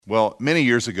Well, many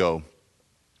years ago,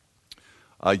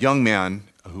 a young man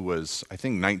who was, I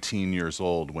think, 19 years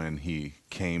old when he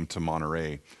came to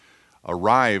Monterey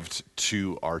arrived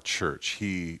to our church.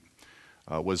 He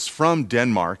was from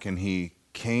Denmark and he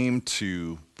came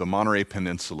to the Monterey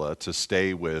Peninsula to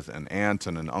stay with an aunt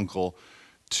and an uncle,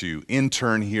 to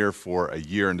intern here for a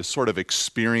year and to sort of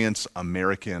experience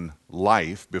American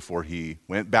life before he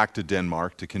went back to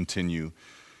Denmark to continue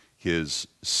his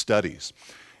studies.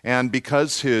 And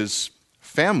because his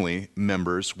family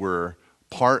members were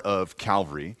part of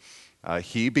Calvary,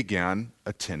 he began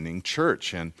attending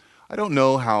church. And I don't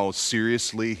know how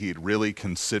seriously he'd really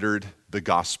considered the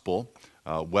gospel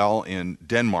while in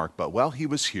Denmark, but while he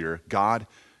was here, God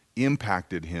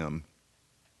impacted him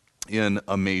in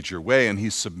a major way, and he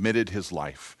submitted his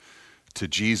life to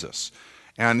Jesus.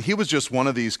 And he was just one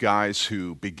of these guys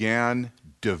who began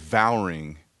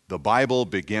devouring the Bible,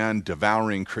 began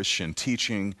devouring Christian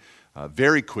teaching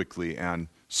very quickly, and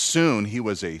soon he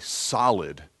was a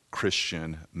solid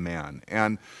Christian man.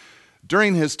 And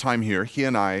during his time here, he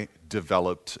and I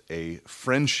developed a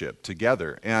friendship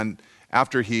together. And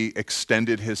after he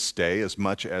extended his stay as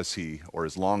much as or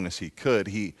as long as he could,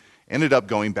 he ended up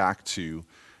going back to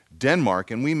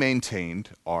Denmark, and we maintained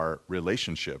our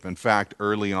relationship. In fact,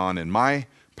 early on in my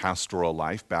pastoral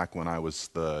life, back when I was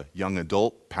the young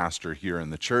adult pastor here in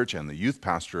the church and the youth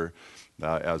pastor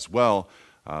as well,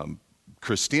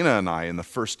 Christina and I, in the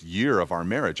first year of our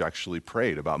marriage, actually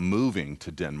prayed about moving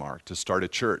to Denmark to start a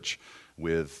church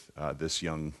with this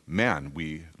young man.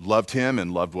 We loved him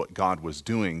and loved what God was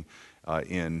doing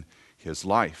in his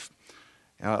life.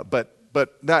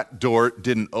 But that door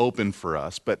didn't open for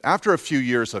us. But after a few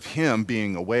years of him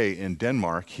being away in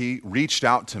Denmark, he reached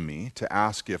out to me to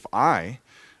ask if I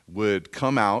would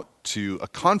come out to a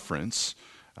conference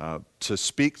to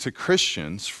speak to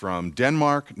Christians from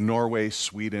Denmark, Norway,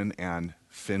 Sweden, and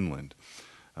Finland.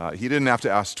 He didn't have to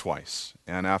ask twice.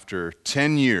 And after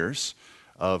 10 years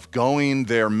of going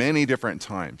there many different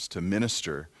times to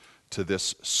minister to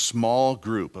this small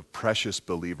group of precious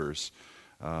believers,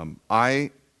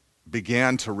 I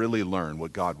began to really learn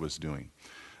what God was doing.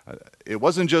 It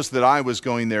wasn't just that I was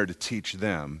going there to teach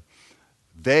them,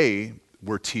 they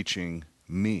were teaching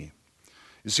me.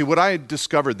 You see, what I had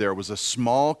discovered there was a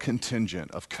small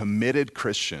contingent of committed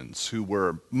Christians who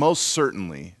were most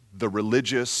certainly the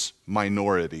religious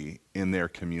minority in their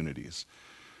communities.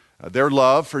 Their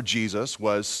love for Jesus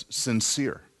was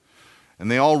sincere, and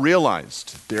they all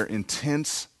realized their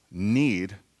intense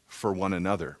need for one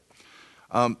another.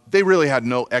 They really had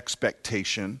no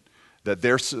expectation that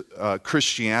their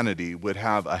Christianity would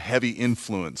have a heavy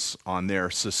influence on their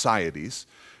societies.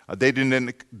 They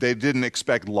didn't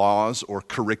expect laws or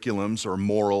curriculums or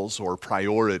morals or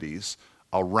priorities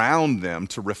around them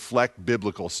to reflect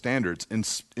biblical standards.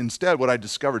 Instead, what I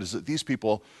discovered is that these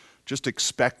people just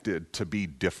expected to be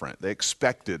different. They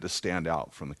expected to stand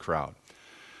out from the crowd.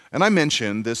 And I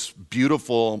mentioned this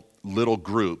beautiful little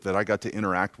group that I got to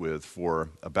interact with for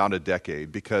about a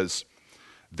decade because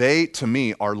they, to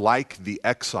me, are like the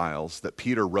exiles that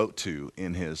Peter wrote to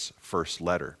in his first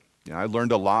letter. I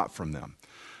learned a lot from them.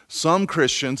 Some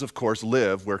Christians, of course,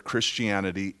 live where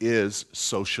Christianity is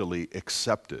socially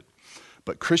accepted.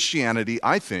 But Christianity,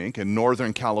 I think, in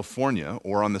Northern California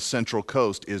or on the Central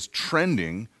Coast is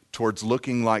trending towards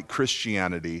looking like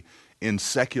Christianity in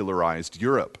secularized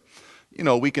Europe.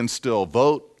 We can still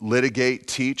vote, litigate,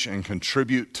 teach, and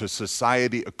contribute to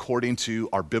society according to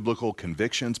our biblical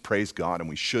convictions, praise God, and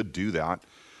we should do that.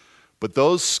 But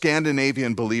those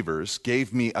Scandinavian believers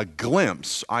gave me a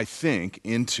glimpse, I think,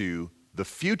 into the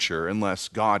future unless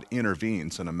God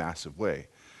intervenes in a massive way.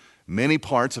 Many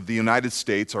parts of the United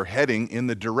States are heading in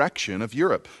the direction of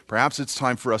Europe. Perhaps it's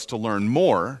time for us to learn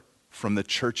more from the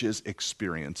church's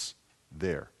experience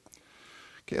there.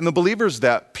 Okay, and the believers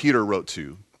that Peter wrote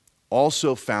to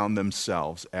also found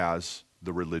themselves as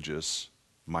the religious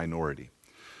minority.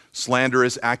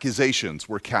 Slanderous accusations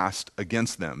were cast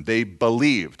against them. They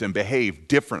believed and behaved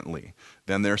differently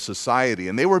than their society,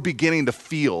 and they were beginning to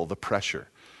feel the pressure.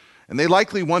 And they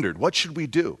likely wondered, what should we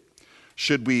do?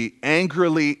 Should we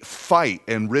angrily fight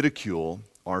and ridicule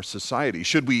our society?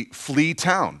 Should we flee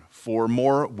town for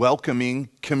more welcoming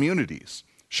communities?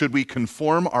 Should we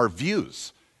conform our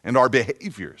views and our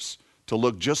behaviors to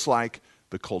look just like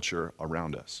the culture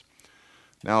around us?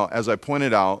 Now, as I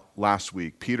pointed out last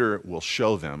week, Peter will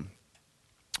show them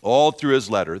all through his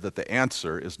letter that the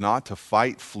answer is not to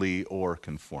fight, flee, or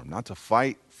conform. Not to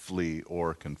fight, flee,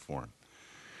 or conform.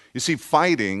 You see,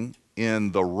 fighting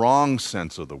in the wrong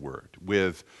sense of the word,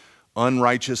 with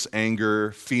unrighteous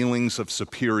anger, feelings of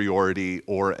superiority,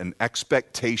 or an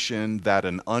expectation that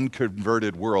an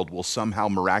unconverted world will somehow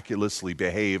miraculously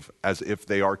behave as if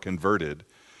they are converted.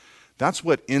 That's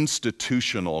what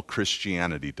institutional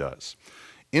Christianity does.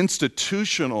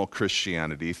 Institutional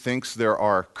Christianity thinks there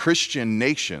are Christian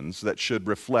nations that should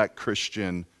reflect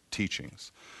Christian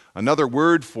teachings. Another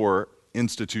word for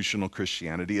institutional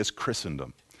Christianity is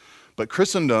Christendom. But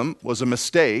Christendom was a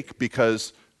mistake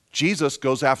because Jesus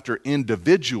goes after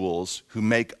individuals who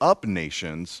make up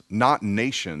nations, not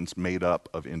nations made up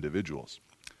of individuals.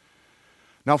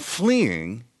 Now,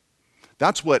 fleeing,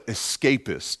 that's what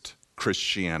escapist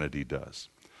Christianity does.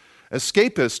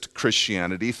 Escapist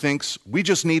Christianity thinks we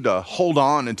just need to hold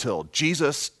on until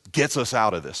Jesus gets us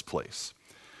out of this place.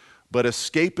 But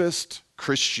escapist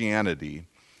Christianity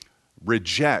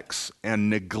rejects and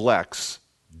neglects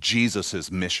Jesus'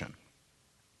 mission.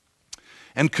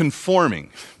 And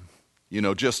conforming,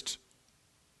 just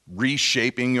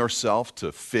reshaping yourself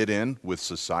to fit in with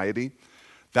society,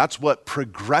 that's what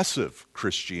progressive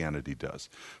Christianity does.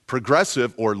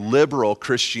 Progressive or liberal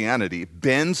Christianity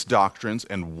bends doctrines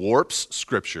and warps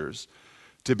scriptures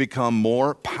to become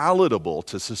more palatable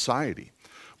to society.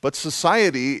 But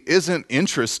society isn't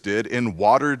interested in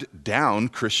watered down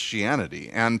Christianity,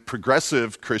 and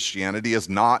progressive Christianity is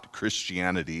not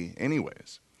Christianity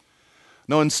anyways.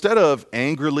 No, instead of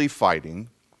angrily fighting,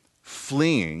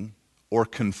 fleeing, or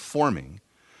conforming,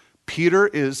 Peter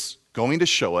is going to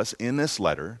show us in this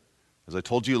letter, as I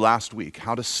told you last week,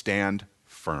 how to stand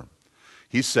firm.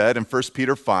 He said in 1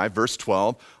 Peter 5, verse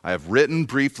 12, I have written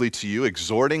briefly to you,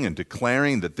 exhorting and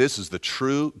declaring that this is the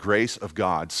true grace of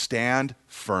God. Stand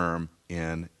firm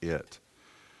in it.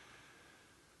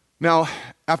 Now,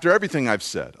 after everything I've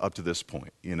said up to this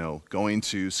point, going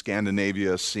to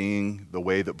Scandinavia, seeing the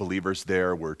way that believers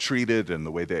there were treated and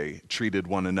the way they treated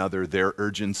one another, their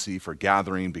urgency for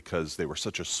gathering because they were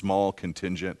such a small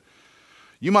contingent,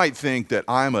 you might think that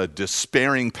I'm a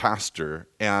despairing pastor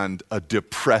and a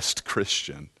depressed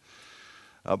Christian.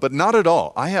 But not at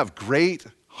all. I have great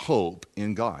hope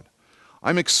in God.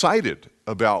 I'm excited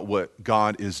about what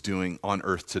God is doing on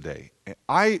earth today.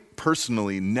 I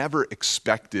personally never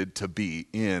expected to be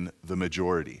in the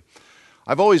majority.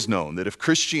 I've always known that if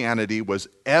Christianity was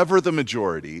ever the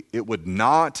majority, it would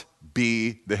not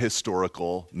be the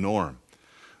historical norm.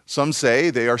 Some say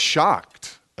they are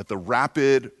shocked at the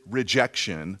rapid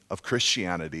rejection of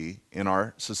Christianity in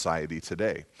our society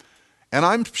today. And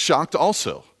I'm shocked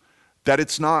also that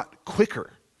it's not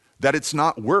quicker, that it's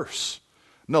not worse.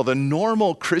 No, the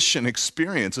normal Christian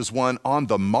experience is one on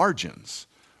the margins.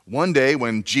 One day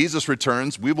when Jesus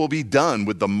returns, we will be done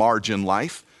with the margin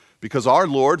life because our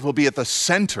Lord will be at the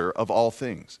center of all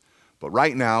things. But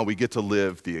right now, we get to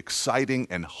live the exciting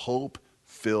and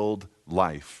hope-filled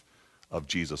life of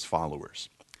Jesus' followers.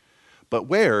 But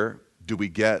where do we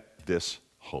get this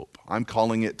hope? I'm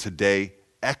calling it today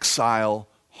exile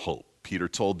hope. Peter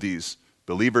told these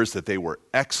believers that they were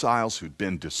exiles who'd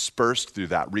been dispersed through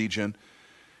that region.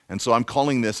 And so I'm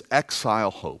calling this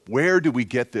exile hope. Where do we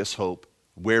get this hope?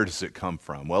 Where does it come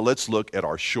from? Well, let's look at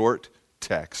our short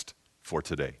text for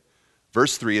today.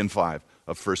 Verse 3 and 5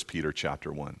 of 1 Peter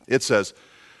chapter 1. It says,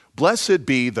 Blessed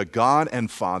be the God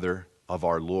and Father of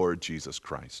our Lord Jesus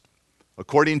Christ.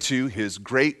 According to his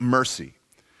great mercy,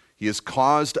 he has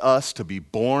caused us to be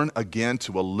born again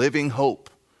to a living hope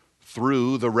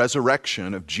through the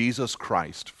resurrection of Jesus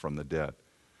Christ from the dead,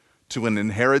 to an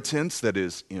inheritance that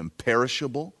is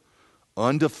imperishable,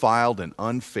 undefiled, and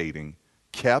unfading,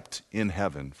 kept in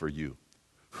heaven for you,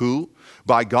 who,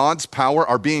 by God's power,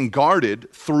 are being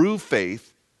guarded through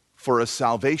faith for a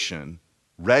salvation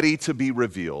ready to be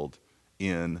revealed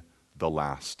in the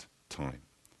last time.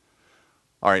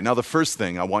 All right, now the first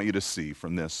thing I want you to see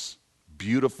from this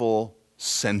beautiful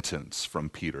sentence from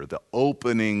Peter, the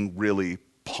opening really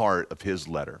part of his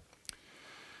letter,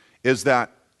 is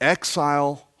that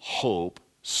exile hope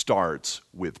starts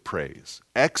with praise.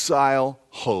 Exile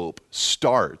hope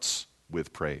starts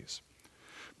with praise.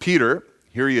 Peter,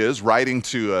 here he is, writing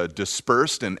to a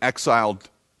dispersed and exiled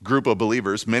group of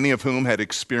believers, many of whom had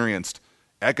experienced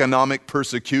economic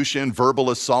persecution, verbal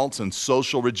assaults, and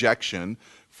social rejection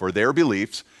for their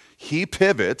beliefs. He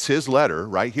pivots his letter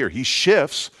right here. He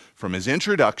shifts from his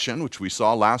introduction, which we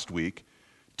saw last week,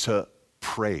 to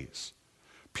praise.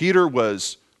 Peter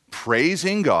was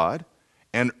praising God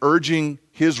and urging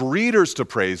his readers to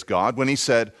praise God when he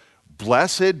said,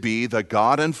 Blessed be the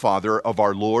God and Father of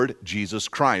our Lord Jesus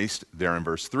Christ, there in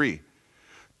verse 3.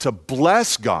 To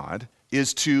bless God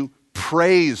is to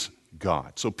praise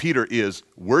God. So Peter is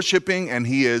worshiping and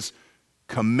he is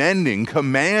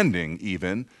commanding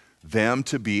even them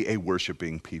to be a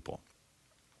worshiping people.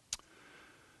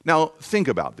 Now, think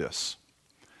about this.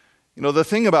 The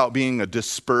thing about being a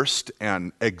dispersed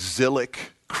and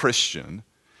exilic Christian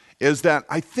is that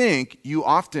I think you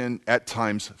often at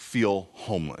times feel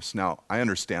homeless. Now, I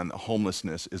understand that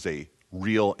homelessness is a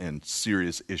real and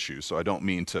serious issue, so I don't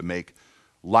mean to make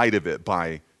light of it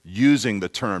by using the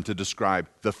term to describe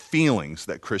the feelings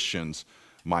that Christians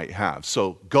might have.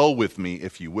 So go with me,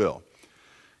 if you will.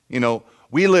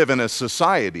 We live in a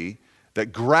society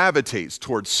that gravitates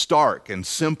towards stark and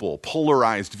simple,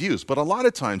 polarized views. But a lot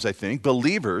of times, I think,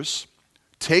 believers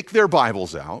take their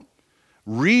Bibles out,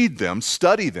 read them,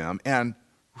 study them, and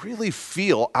really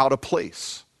feel out of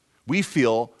place. We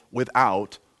feel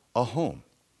without a home.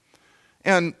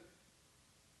 And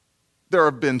there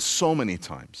have been so many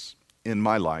times in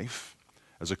my life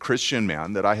as a Christian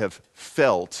man that I have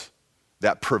felt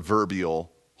that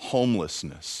proverbial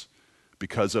homelessness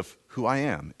because of who I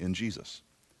am in Jesus.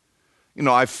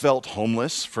 I've felt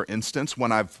homeless, for instance,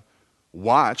 when I've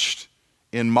watched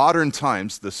in modern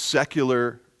times the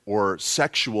secular or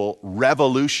sexual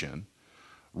revolution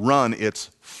run its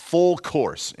full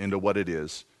course into what it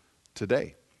is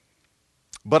today.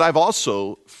 But I've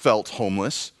also felt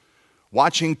homeless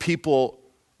watching people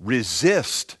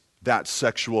resist that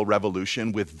sexual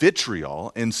revolution with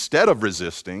vitriol instead of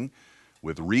resisting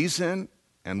with reason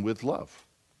and with love.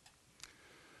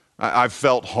 I've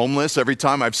felt homeless every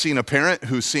time I've seen a parent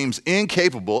who seems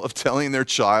incapable of telling their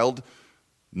child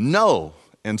no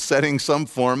and setting some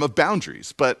form of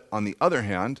boundaries. But on the other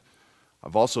hand,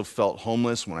 I've also felt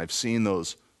homeless when I've seen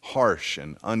those harsh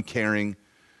and uncaring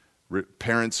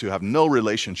parents who have no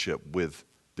relationship with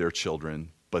their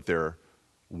children, but their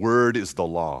word is the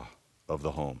law of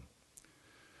the home.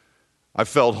 I've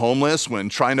felt homeless when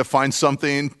trying to find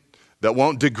something that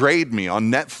won't degrade me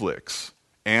on Netflix.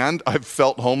 And I've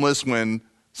felt homeless when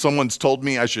someone's told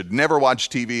me I should never watch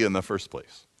TV in the first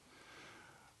place.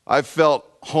 I've felt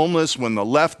homeless when the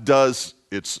left does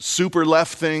its super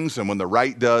left things and when the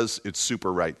right does its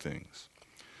super right things.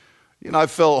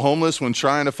 I've felt homeless when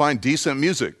trying to find decent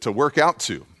music to work out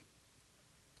to.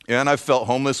 And I've felt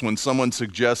homeless when someone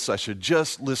suggests I should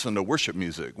just listen to worship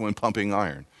music when pumping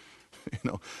iron.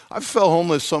 I've felt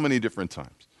homeless so many different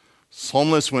times.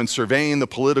 Homeless when surveying the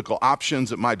political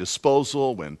options at my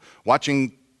disposal, when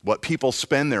watching what people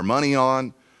spend their money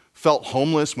on. Felt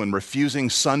homeless when refusing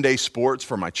Sunday sports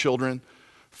for my children.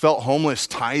 Felt homeless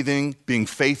tithing, being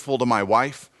faithful to my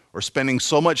wife, or spending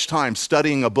so much time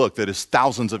studying a book that is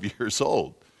thousands of years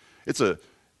old. It's a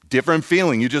different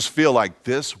feeling. You just feel like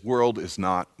this world is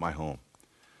not my home.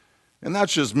 And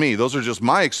that's just me. Those are just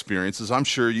my experiences. I'm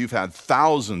sure you've had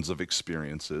thousands of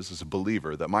experiences as a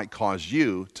believer that might cause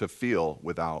you to feel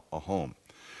without a home.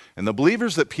 And the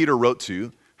believers that Peter wrote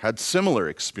to had similar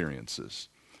experiences.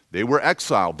 They were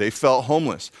exiled. They felt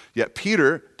homeless. Yet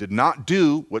Peter did not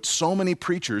do what so many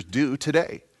preachers do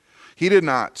today. He did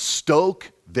not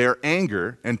stoke their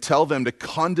anger and tell them to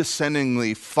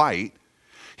condescendingly fight.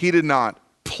 He did not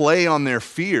play on their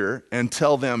fear and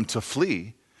tell them to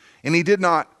flee. And he did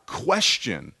not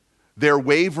question their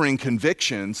wavering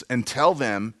convictions and tell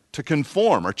them to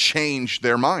conform or change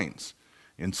their minds.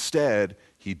 Instead,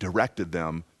 he directed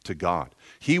them to God.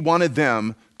 He wanted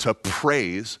them to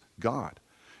praise God.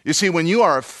 You see, when you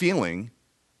are feeling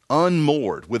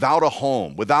unmoored, without a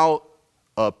home, without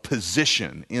a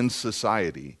position in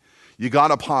society, you got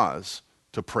to pause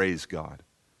to praise God.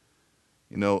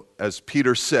 As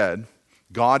Peter said,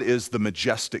 God is the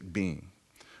majestic being,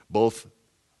 both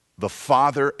the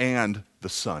Father and the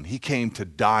Son. He came to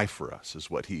die for us,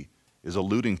 is what he is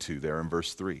alluding to there in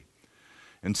verse 3.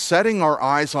 And setting our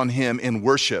eyes on him in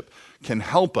worship can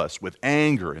help us with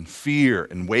anger and fear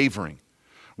and wavering.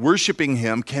 Worshiping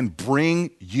him can bring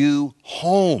you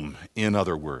home, in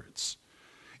other words.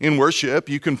 In worship,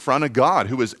 you confront a God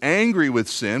who is angry with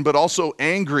sin, but also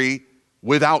angry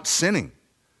without sinning.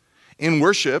 In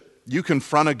worship, you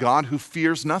confront a God who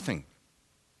fears nothing.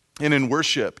 And in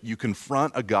worship, you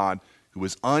confront a God who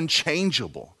is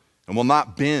unchangeable and will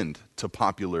not bend to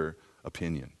popular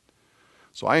opinion.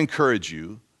 So I encourage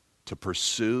you to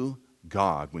pursue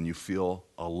God when you feel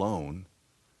alone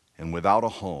and without a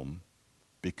home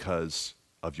because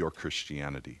of your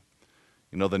Christianity.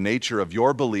 The nature of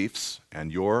your beliefs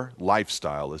and your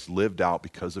lifestyle is lived out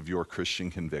because of your Christian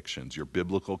convictions, your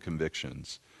biblical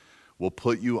convictions, will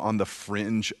put you on the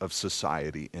fringe of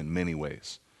society in many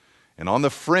ways. And on the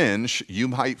fringe, you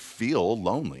might feel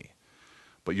lonely,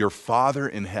 but your Father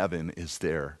in heaven is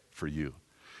there for you.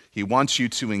 He wants you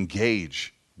to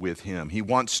engage with him. He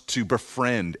wants to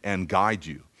befriend and guide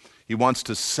you. He wants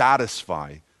to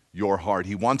satisfy your heart.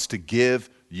 He wants to give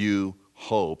you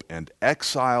hope. And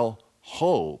exile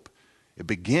hope, it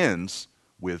begins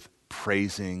with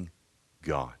praising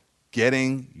God,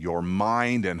 getting your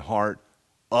mind and heart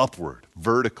upward,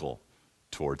 vertical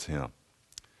towards Him.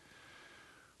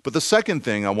 But the second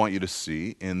thing I want you to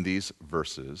see in these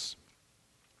verses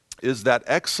is that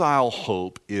exile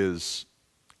hope is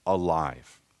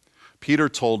alive. Peter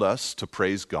told us to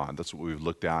praise God. That's what we've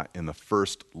looked at in the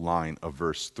first line of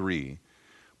verse 3.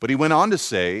 But he went on to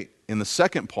say in the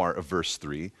second part of verse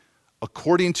 3,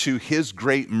 according to His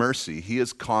great mercy, He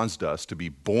has caused us to be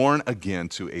born again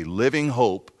to a living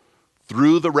hope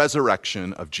through the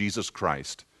resurrection of Jesus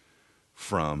Christ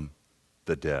from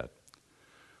the dead.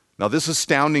 Now, this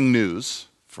astounding news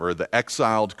for the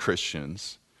exiled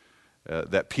Christians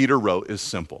that Peter wrote is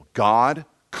simple. God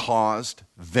caused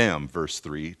them, verse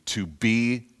 3, to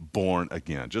be born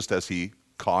again, just as He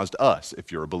caused us,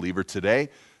 if you're a believer today,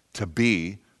 to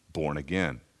be born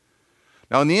again.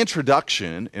 Now, in the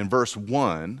introduction, in verse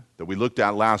 1 that we looked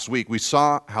at last week, we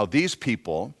saw how these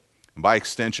people, and by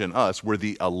extension us, were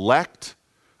the elect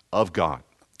of God.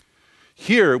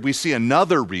 Here we see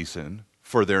another reason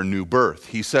for their new birth.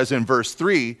 He says in verse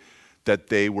 3 that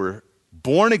they were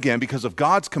born again because of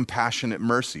God's compassionate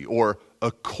mercy, or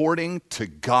according to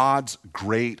God's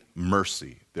great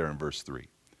mercy, there in verse 3.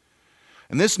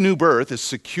 And this new birth is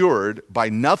secured by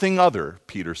nothing other,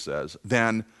 Peter says,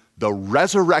 than the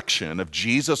resurrection of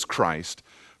Jesus Christ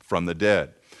from the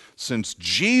dead. Since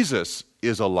Jesus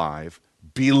is alive,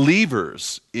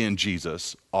 believers in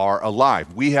Jesus are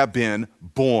alive. We have been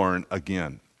born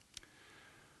again.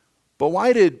 But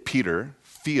why did Peter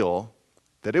feel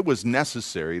that it was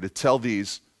necessary to tell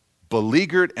these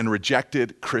beleaguered and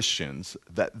rejected Christians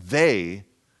that they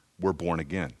were born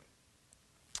again?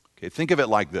 Okay, think of it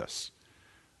like this.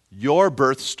 Your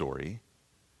birth story,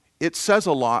 it says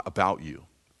a lot about you.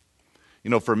 You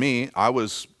know, for me, I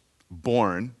was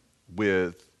born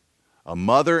with a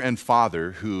mother and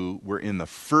father who were in the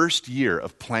first year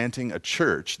of planting a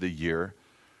church the year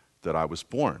that I was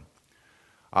born.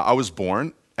 I was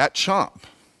born at CHOMP,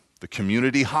 the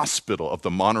community hospital of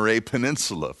the Monterey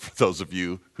Peninsula, for those of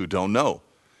you who don't know.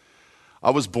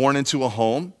 I was born into a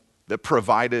home that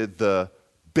provided the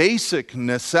basic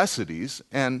necessities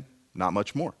and not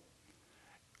much more.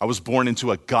 I was born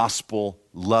into a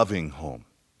gospel-loving home,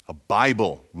 a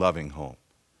Bible-loving home.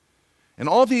 And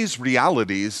all these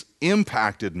realities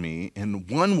impacted me in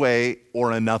one way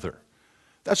or another.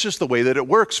 That's just the way that it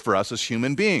works for us as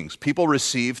human beings. People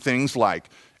receive things like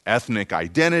ethnic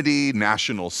identity,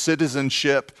 national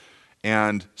citizenship,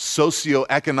 and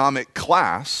socioeconomic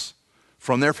class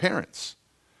from their parents.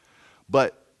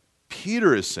 But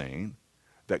Peter is saying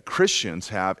that Christians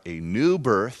have a new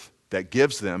birth that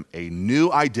gives them a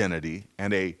new identity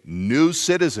and a new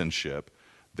citizenship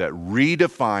that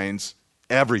redefines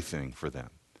everything for them.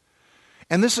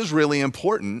 And this is really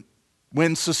important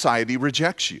when society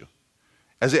rejects you,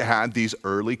 as it had these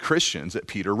early Christians that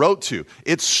Peter wrote to.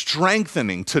 It's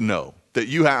strengthening to know that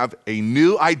you have a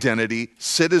new identity,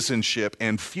 citizenship,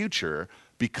 and future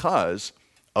because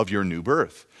of your new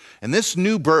birth. And this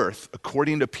new birth,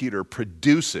 according to Peter,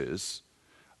 produces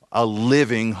a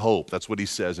living hope. That's what he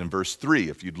says in verse 3,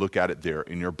 if you'd look at it there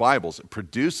in your Bibles. It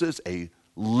produces a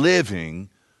living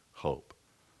hope.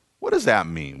 What does that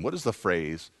mean? What does the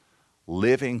phrase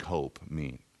living hope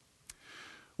mean?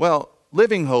 Well,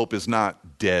 living hope is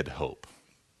not dead hope.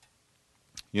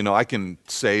 You know, I can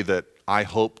say that I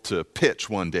hope to pitch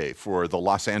one day for the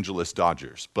Los Angeles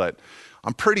Dodgers, but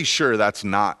I'm pretty sure that's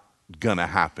not going to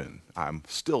happen. I'm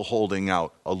still holding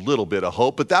out a little bit of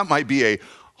hope, but that might be a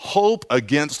hope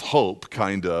against hope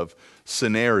kind of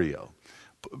scenario.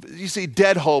 You see,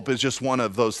 dead hope is just one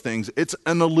of those things. It's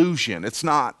an illusion. It's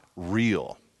not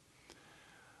real.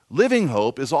 Living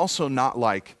hope is also not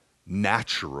like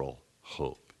natural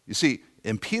hope. You see,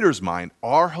 in Peter's mind,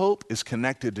 our hope is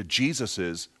connected to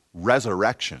Jesus'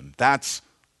 resurrection. That's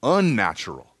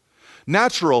unnatural.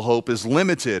 Natural hope is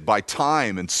limited by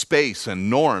time and space and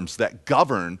norms that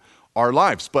govern our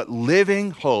lives, but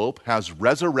living hope has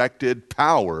resurrected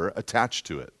power attached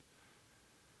to it.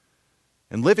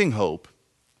 And living hope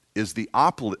is the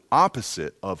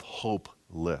opposite of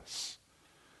hopeless.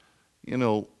 You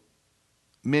know,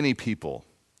 many people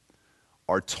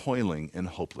are toiling in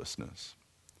hopelessness.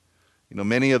 You know,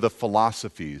 many of the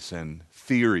philosophies and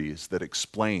theories that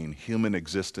explain human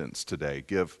existence today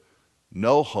give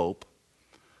no hope,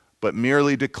 but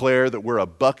merely declare that we're a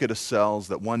bucket of cells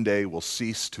that one day will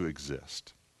cease to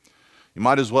exist. You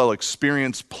might as well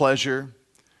experience pleasure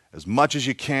as much as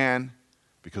you can,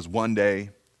 because one day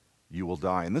you will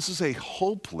die. And this is a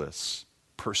hopeless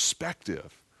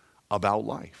perspective about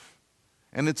life.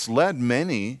 And it's led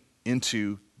many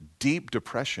into deep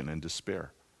depression and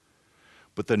despair.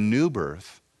 But the new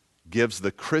birth gives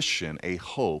the Christian a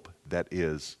hope that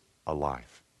is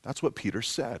alive. That's what Peter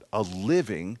said, a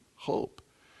living hope.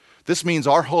 This means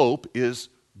our hope is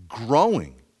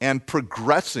growing and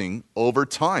progressing over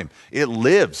time. It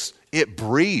lives, it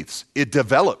breathes, it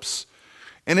develops.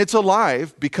 And it's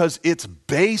alive because it's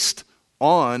based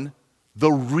on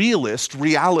the realist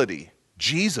reality,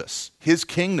 Jesus, his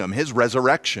kingdom, his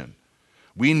resurrection.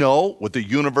 We know what the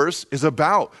universe is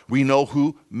about. We know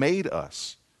who made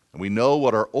us. And we know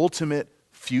what our ultimate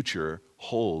future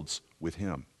holds with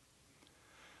him.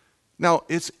 Now,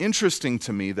 it's interesting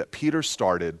to me that Peter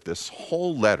started this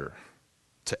whole letter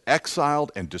to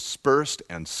exiled and dispersed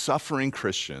and suffering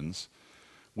Christians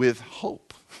with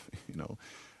hope.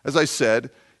 As I said,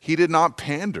 he did not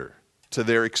pander to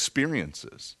their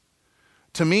experiences.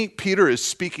 To me, Peter is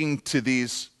speaking to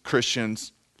these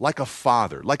Christians like a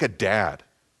father, like a dad.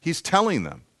 He's telling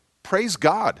them, praise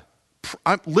God.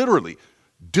 Literally,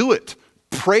 do it.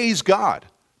 Praise God,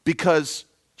 because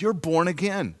you're born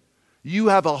again. You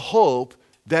have a hope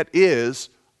that is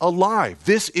alive.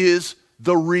 This is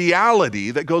the reality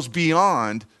that goes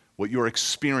beyond what you're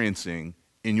experiencing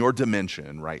in your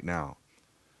dimension right now.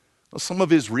 Well, some of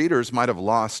his readers might have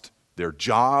lost their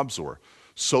jobs or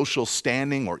social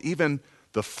standing or even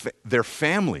their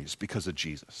families because of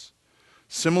Jesus.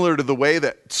 Similar to the way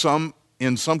that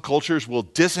in some cultures will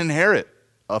disinherit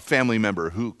a family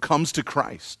member who comes to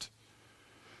Christ.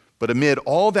 But amid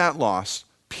all that loss,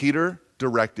 Peter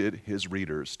directed his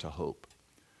readers to hope.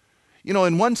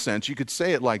 In one sense, you could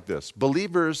say it like this: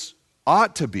 believers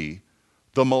ought to be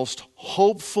the most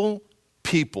hopeful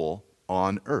people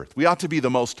on earth. We ought to be the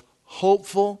most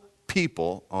hopeful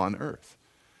people on earth.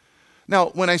 Now,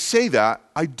 when I say that,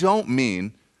 I don't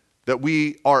mean that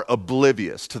we are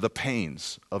oblivious to the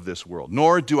pains of this world,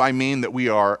 nor do I mean that we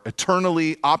are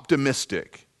eternally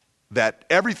optimistic that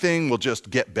everything will just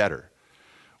get better.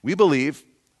 We believe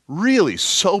really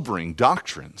sobering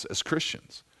doctrines as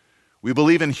Christians. We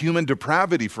believe in human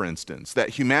depravity, for instance, that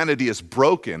humanity is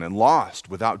broken and lost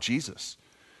without Jesus.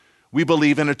 We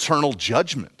believe in eternal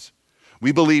judgment.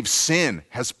 We believe sin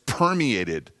has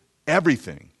permeated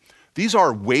everything. These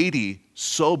are weighty,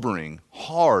 sobering,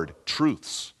 hard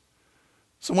truths.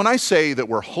 So when I say that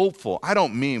we're hopeful, I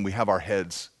don't mean we have our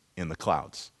heads in the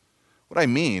clouds. What I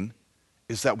mean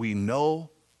is that we know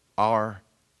our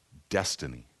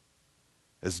destiny.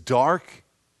 As dark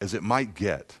as it might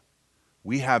get,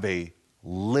 we have a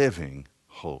living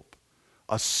hope,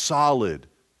 a solid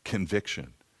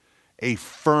conviction, a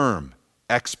firm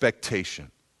expectation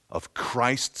of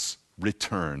Christ's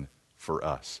return for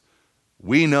us.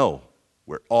 We know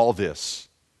where all this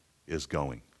is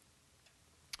going.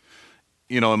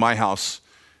 In my house,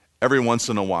 every once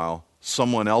in a while,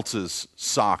 someone else's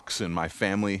socks in my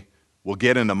family will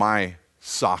get into my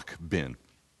sock bin.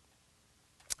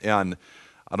 And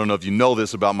I don't know if you know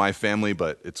this about my family,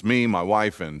 but it's me, my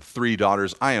wife, and 3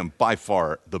 daughters. I am by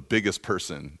far the biggest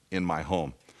person in my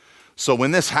home. So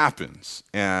when this happens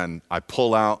and I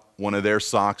pull out one of their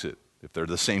socks, if they're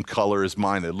the same color as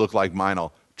mine, they look like mine,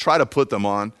 I'll try to put them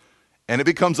on, and it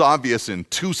becomes obvious in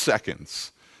 2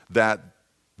 seconds that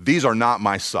these are not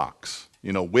my socks.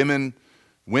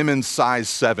 Women's size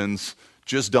 7s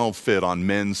just don't fit on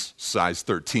men's size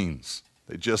 13s.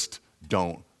 They just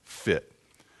don't fit.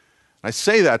 I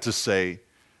say that to say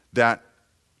that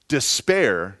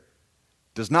despair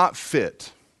does not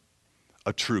fit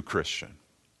a true Christian.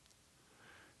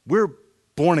 We're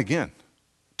born again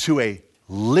to a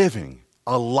living,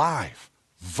 alive,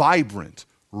 vibrant,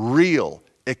 real,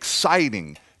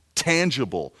 exciting,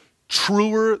 tangible,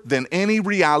 truer than any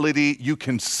reality you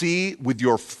can see with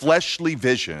your fleshly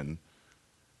vision,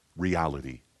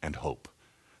 reality and hope.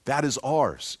 That is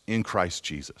ours in Christ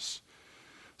Jesus.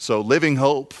 So living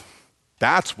hope,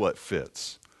 that's what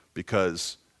fits,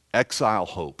 because exile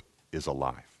hope is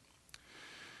alive.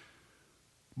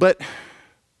 But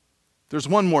there's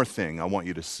one more thing I want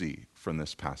you to see from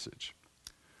this passage.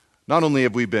 Not only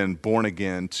have we been born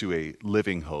again to a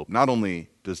living hope, not only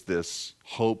does this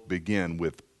hope begin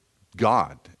with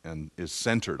God and is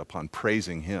centered upon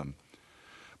praising Him,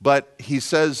 but he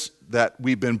says that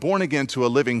we've been born again to a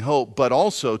living hope, but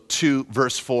also to,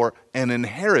 verse 4, an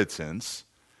inheritance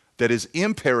that is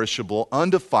imperishable,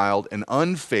 undefiled, and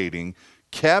unfading,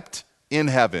 kept in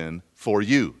heaven for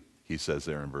you, he says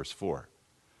there in verse 4.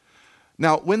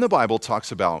 Now, when the Bible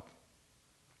talks about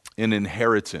an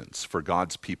inheritance for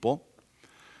God's people,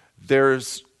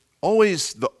 there's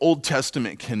always the Old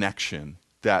Testament connection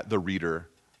that the reader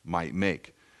might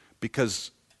make, because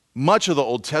much of the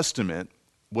Old Testament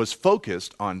was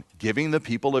focused on giving the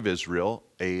people of Israel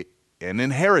an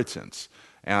inheritance,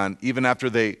 And even after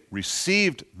they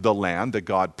received the land that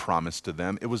God promised to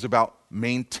them, it was about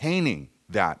maintaining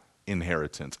that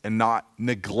inheritance and not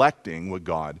neglecting what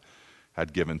God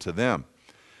had given to them.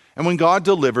 And when God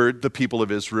delivered the people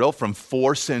of Israel from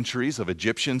 4 centuries of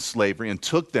Egyptian slavery and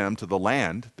took them to the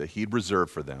land that he'd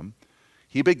reserved for them,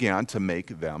 he began to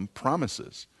make them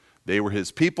promises. They were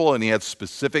his people, and he had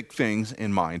specific things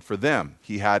in mind for them.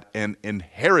 He had an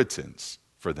inheritance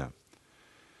for them.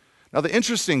 Now, the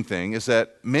interesting thing is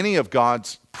that many of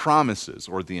God's promises,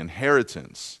 or the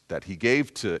inheritance that he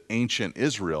gave to ancient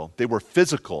Israel, they were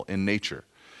physical in nature.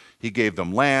 He gave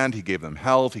them land, he gave them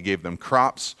health, he gave them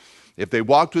crops. If they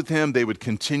walked with him, they would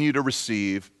continue to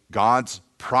receive God's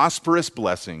prosperous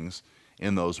blessings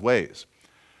in those ways.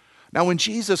 Now, when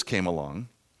Jesus came along,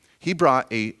 he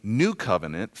brought a new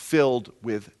covenant filled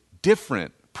with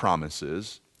different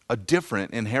promises, a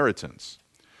different inheritance.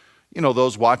 You know,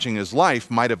 those watching his life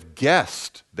might have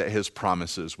guessed that his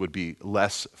promises would be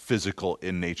less physical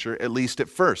in nature, at least at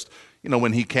first. You know,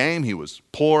 when he came, he was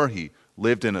poor, he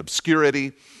lived in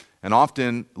obscurity, and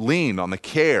often leaned on the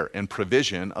care and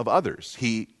provision of others.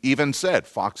 He even said,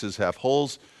 "Foxes have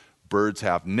holes, birds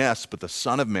have nests, but the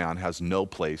Son of Man has no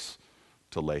place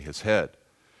to lay his head."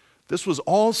 This was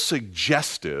all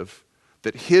suggestive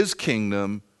that his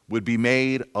kingdom would be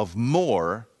made of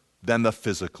more than the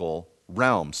physical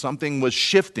realm. Something was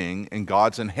shifting in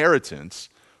God's inheritance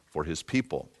for his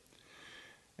people.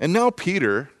 And now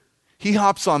Peter, he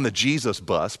hops on the Jesus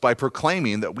bus by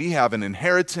proclaiming that we have an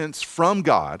inheritance from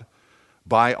God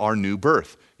by our new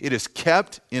birth. It is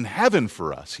kept in heaven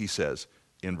for us, he says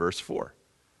in verse 4.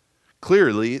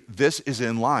 Clearly, this is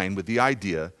in line with the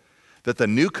idea that the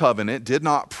new covenant did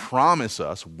not promise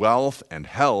us wealth and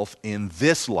health in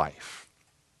this life.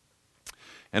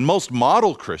 And most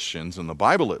model Christians, in the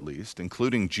Bible at least,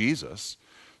 including Jesus,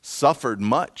 suffered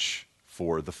much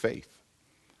for the faith.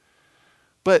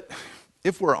 But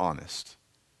if we're honest,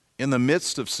 in the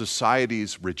midst of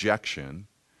society's rejection,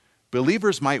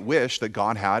 believers might wish that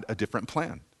God had a different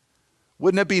plan.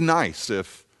 Wouldn't it be nice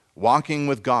if walking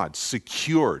with God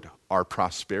secured our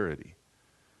prosperity?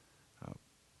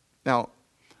 Now,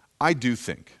 I do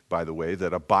think, by the way,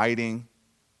 that abiding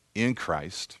in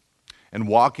Christ and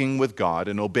walking with God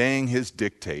and obeying his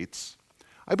dictates,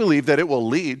 I believe that it will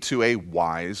lead to a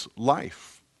wise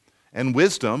life. And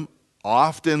wisdom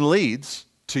often leads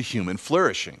to human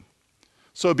flourishing.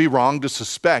 So it'd be wrong to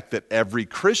suspect that every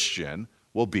Christian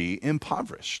will be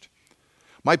impoverished.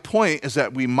 My point is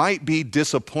that we might be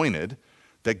disappointed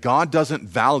that God doesn't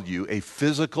value a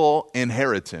physical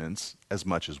inheritance as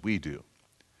much as we do.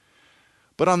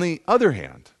 But on the other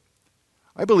hand,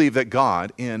 I believe that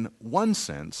God, in one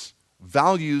sense,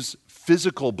 values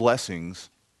physical blessings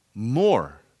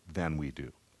more than we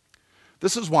do.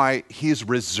 This is why he's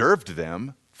reserved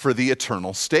them for the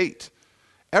eternal state.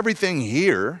 Everything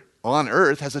here on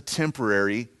earth has a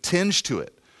temporary tinge to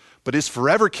it, but his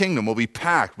forever kingdom will be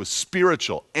packed with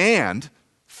spiritual and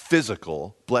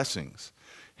physical blessings.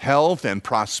 Health and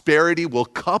prosperity will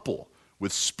couple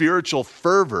with spiritual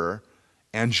fervor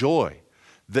and joy.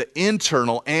 The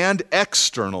internal and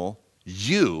external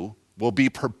you will be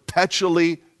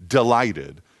perpetually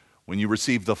delighted when you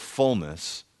receive the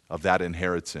fullness of that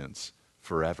inheritance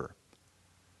forever.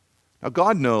 Now,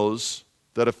 God knows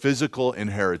that a physical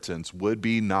inheritance would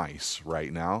be nice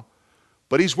right now,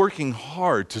 but he's working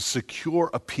hard to secure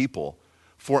a people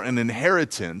for an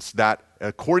inheritance that,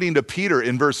 according to Peter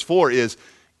in verse 4, is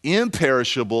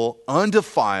imperishable,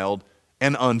 undefiled,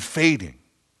 and unfading.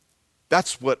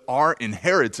 That's what our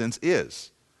inheritance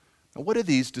is. Now, what do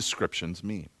these descriptions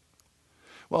mean?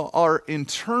 Well, our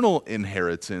internal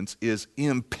inheritance is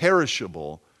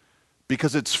imperishable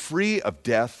because it's free of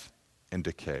death and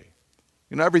decay.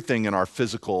 You know, everything in our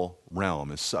physical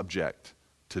realm is subject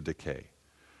to decay.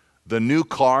 The new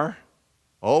car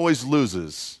always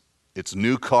loses its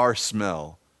new car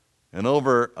smell, and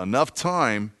over enough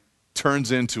time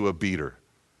turns into a beater.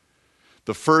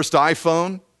 The first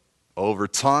iPhone, over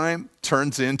time,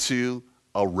 turns into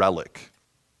a relic.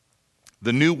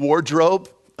 The new wardrobe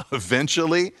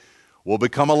eventually will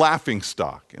become a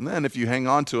laughingstock. And then if you hang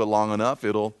on to it long enough,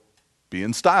 it'll be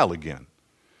in style again.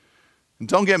 And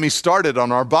don't get me started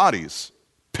on our bodies,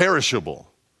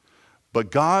 perishable. But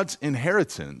God's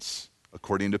inheritance,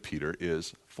 according to Peter,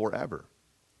 is forever.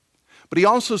 But he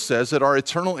also says that our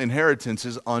eternal inheritance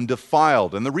is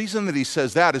undefiled. And the reason that he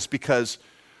says that is because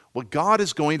what God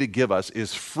is going to give us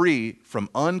is free from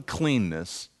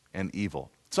uncleanness and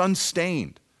evil. It's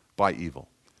unstained by evil.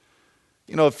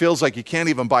 You know, it feels like you can't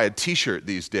even buy a t-shirt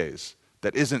these days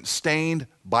that isn't stained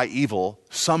by evil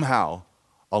somehow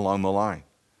along the line.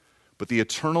 but the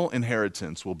eternal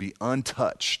inheritance will be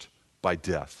untouched by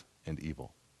death and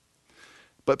evil.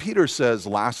 But Peter says,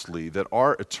 lastly, that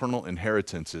our eternal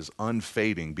inheritance is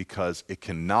unfading because it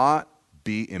cannot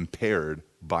be impaired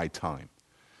by time.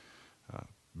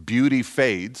 Beauty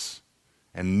fades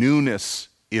and newness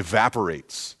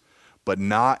evaporates, but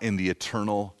not in the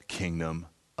eternal kingdom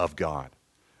of God.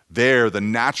 There, the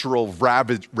natural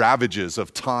ravages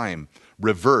of time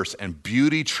reverse and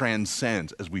beauty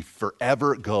transcends as we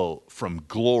forever go from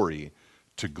glory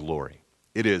to glory.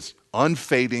 It is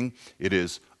unfading, it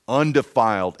is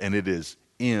undefiled, and it is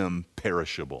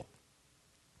imperishable.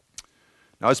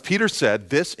 Now, as Peter said,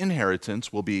 this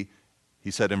inheritance will be, he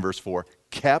said in verse 4,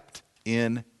 kept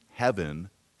in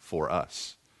heaven for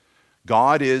us.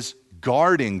 God is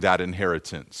guarding that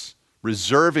inheritance,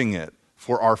 reserving it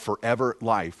for our forever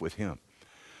life with him.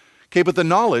 Okay, but the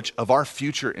knowledge of our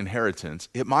future inheritance,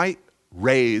 it might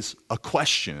raise a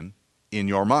question in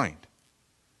your mind.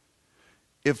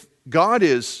 If God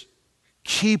is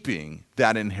keeping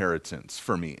that inheritance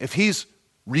for me, if he's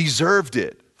reserved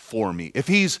it for me, if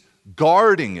he's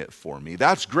guarding it for me,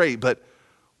 that's great, but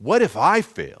what if I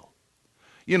fail?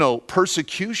 You know,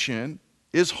 persecution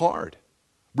is hard.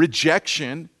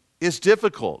 Rejection is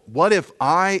difficult. What if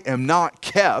I am not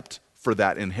kept for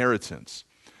that inheritance?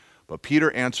 But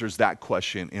Peter answers that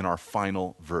question in our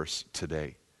final verse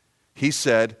today. He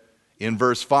said in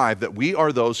verse 5 that we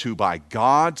are those who by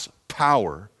God's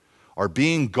power are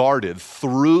being guarded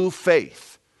through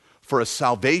faith for a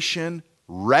salvation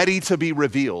ready to be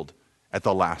revealed at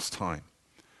the last time.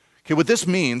 Okay, what this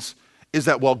means is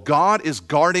that while God is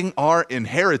guarding our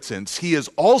inheritance, he is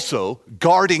also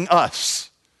guarding us.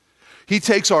 He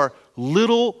takes our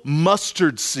little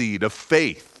mustard seed of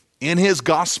faith in his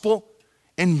gospel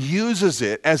and uses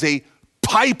it as a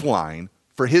pipeline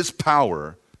for his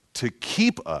power to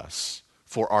keep us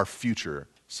for our future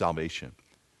salvation.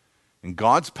 And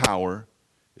God's power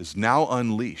is now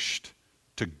unleashed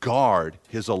to guard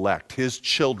his elect, his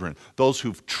children, those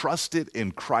who've trusted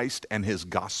in Christ and his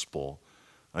gospel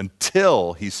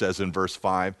until, he says in verse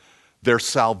 5, their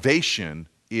salvation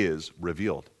is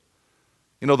revealed.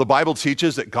 You know, the Bible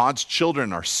teaches that God's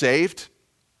children are saved,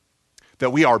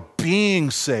 that we are being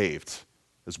saved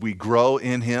as we grow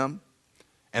in him,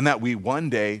 and that we one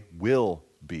day will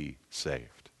be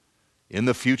saved. In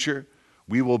the future,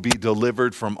 we will be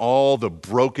delivered from all the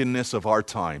brokenness of our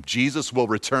time. Jesus will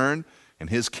return, and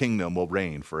his kingdom will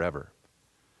reign forever.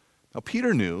 Now,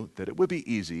 Peter knew that it would be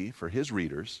easy for his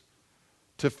readers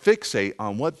to fixate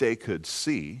on what they could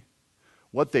see,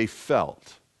 what they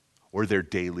felt, or their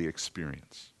daily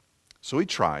experience. So he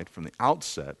tried from the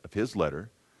outset of his letter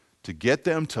to get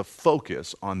them to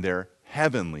focus on their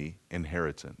heavenly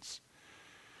inheritance.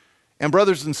 And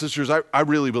brothers and sisters, I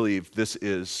really believe this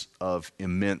is of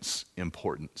immense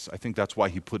importance. I think that's why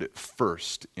he put it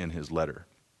first in his letter.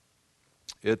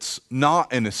 It's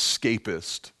not an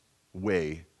escapist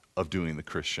way of doing the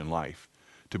Christian life,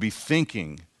 to be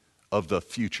thinking of the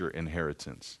future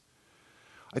inheritance.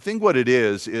 I think what it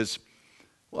is,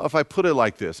 well, if I put it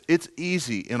like this, it's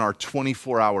easy in our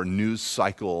 24-hour news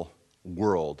cycle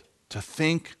world to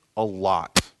think a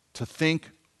lot, to think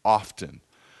often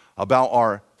about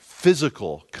our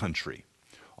physical country,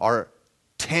 our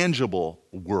tangible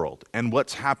world, and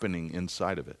what's happening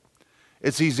inside of it.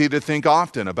 It's easy to think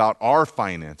often about our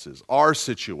finances, our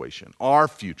situation, our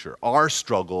future, our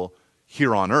struggle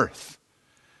here on earth.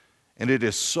 And it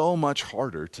is so much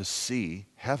harder to see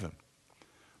heaven.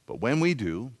 But when we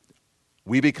do,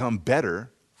 we become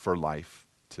better for life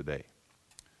today.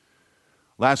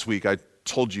 Last week, I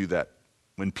told you that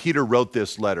when Peter wrote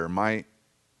this letter, my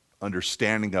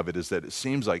understanding of it is that it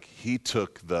seems like he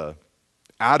took the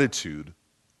attitude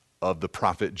of the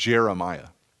prophet Jeremiah.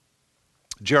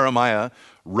 Jeremiah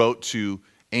wrote to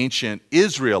ancient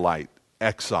Israelite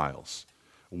exiles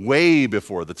way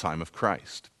before the time of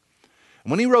Christ.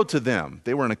 And when he wrote to them,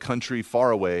 they were in a country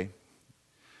far away,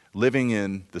 living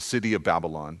in the city of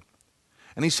Babylon.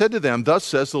 And he said to them, "Thus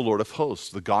says the Lord of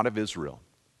hosts, the God of Israel,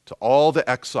 to all the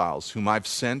exiles whom I've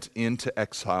sent into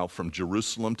exile from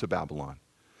Jerusalem to Babylon,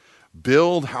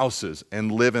 build houses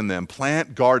and live in them,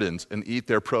 plant gardens and eat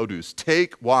their produce,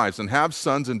 take wives and have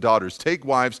sons and daughters, take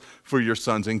wives for your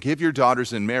sons and give your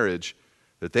daughters in marriage,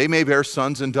 that they may bear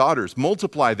sons and daughters.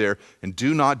 Multiply there and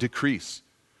do not decrease,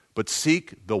 but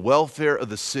seek the welfare of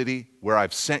the city where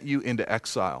I've sent you into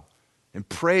exile, and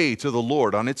pray to the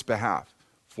Lord on its behalf,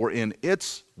 for in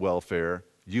its welfare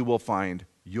you will find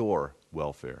your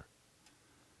welfare."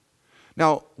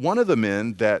 Now, one of the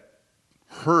men that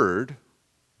heard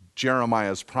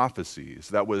Jeremiah's prophecies,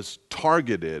 that was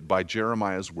targeted by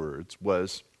Jeremiah's words,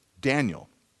 was Daniel.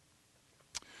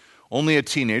 Only a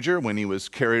teenager when he was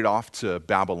carried off to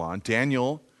Babylon,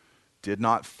 Daniel did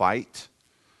not fight,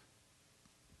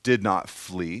 did not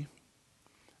flee,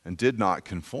 and did not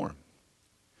conform.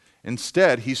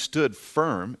 Instead, he stood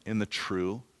firm in the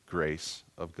true grace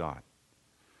of God.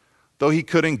 Though he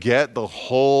couldn't get the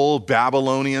whole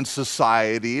Babylonian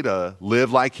society to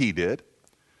live like he did,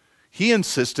 he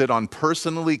insisted on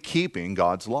personally keeping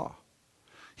God's law.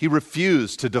 He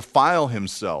refused to defile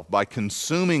himself by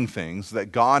consuming things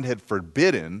that God had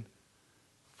forbidden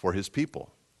for his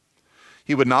people.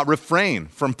 He would not refrain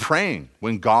from praying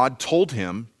when God told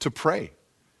him to pray.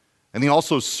 And he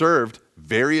also served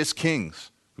various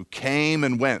kings who came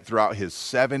and went throughout his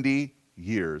 70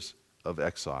 years of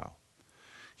exile.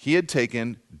 He had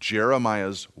taken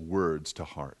Jeremiah's words to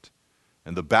heart,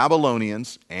 and the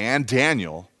Babylonians and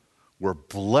Daniel were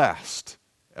blessed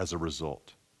as a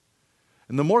result.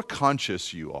 And the more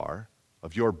conscious you are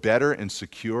of your better and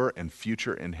secure and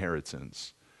future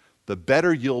inheritance, the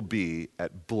better you'll be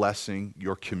at blessing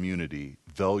your community,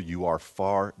 though you are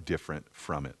far different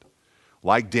from it.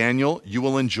 Like Daniel, you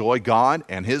will enjoy God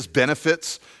and his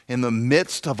benefits in the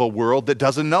midst of a world that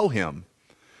doesn't know him.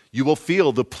 You will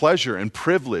feel the pleasure and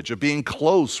privilege of being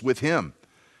close with him,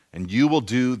 and you will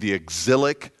do the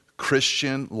exilic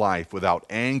Christian life without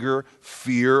anger,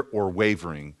 fear, or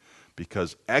wavering,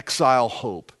 because exile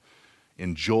hope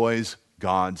enjoys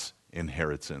God's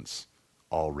inheritance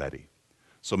already.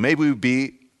 So may we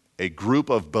be a group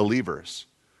of believers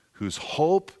whose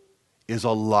hope is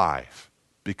alive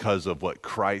because of what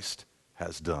Christ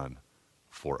has done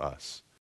for us.